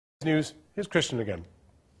News, here's Christian again.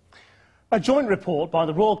 A joint report by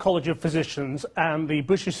the Royal College of Physicians and the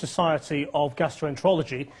British Society of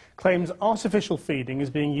Gastroenterology claims artificial feeding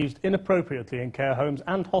is being used inappropriately in care homes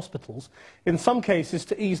and hospitals, in some cases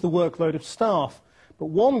to ease the workload of staff. But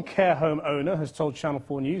one care home owner has told Channel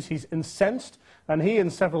 4 News he's incensed, and he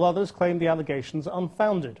and several others claim the allegations are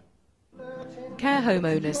unfounded. Care home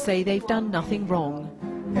owners say they've done nothing wrong.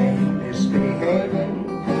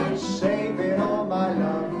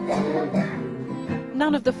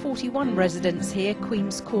 None of the 41 residents here,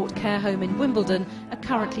 Queen's Court Care Home in Wimbledon, are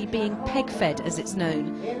currently being peg-fed, as it's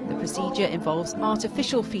known. The procedure involves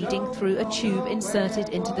artificial feeding through a tube inserted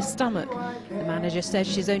into the stomach. The manager says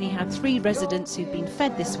she's only had 3 residents who've been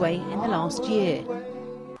fed this way in the last year.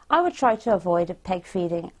 I would try to avoid peg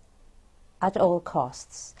feeding at all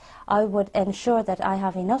costs. I would ensure that I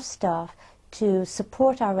have enough staff to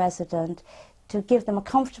support our resident, to give them a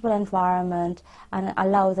comfortable environment and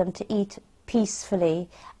allow them to eat peacefully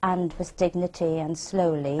and with dignity and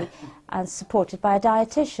slowly, and supported by a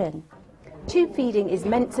dietitian. Tube feeding is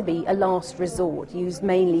meant to be a last resort, used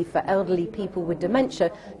mainly for elderly people with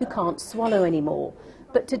dementia who can't swallow anymore.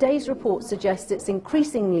 But today's report suggests it's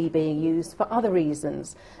increasingly being used for other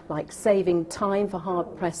reasons, like saving time for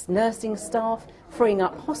hard-pressed nursing staff, freeing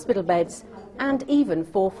up hospital beds, and even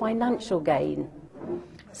for financial gain.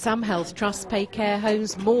 Some health trusts pay care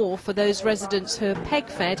homes more for those residents who are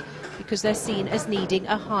peg-fed because they're seen as needing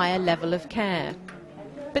a higher level of care.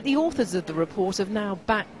 But the authors of the report have now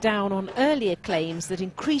backed down on earlier claims that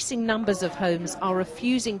increasing numbers of homes are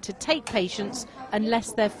refusing to take patients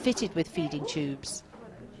unless they're fitted with feeding tubes.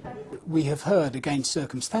 We have heard, again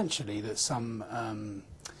circumstantially, that some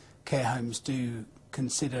care homes do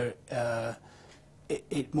consider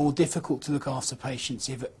it more difficult to look after patients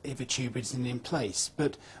if a tube isn't in place.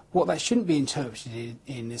 But what that shouldn't be interpreted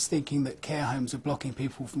in is thinking that care homes are blocking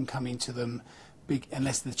people from coming to them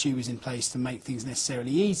unless the tube is in place to make things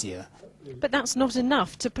necessarily easier. But that's not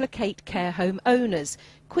enough to placate care home owners.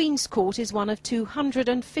 Queen's Court is one of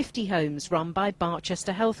 250 homes run by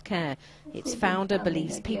Barchester Healthcare. Its founder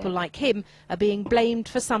believes people like him are being blamed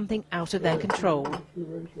for something out of their control.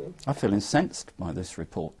 I feel incensed by this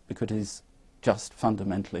report because it is just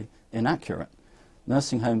fundamentally inaccurate.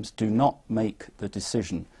 Nursing homes do not make the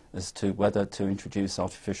decision as to whether to introduce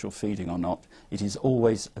artificial feeding or not. It is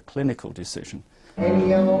always a clinical decision.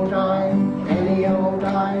 Any old time, any old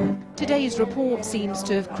time. Today's report seems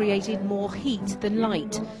to have created more heat than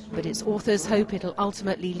light, but its authors hope it'll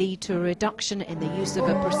ultimately lead to a reduction in the use of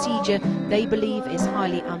a procedure they believe is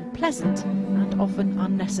highly unpleasant and often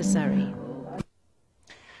unnecessary.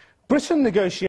 Britain negotiated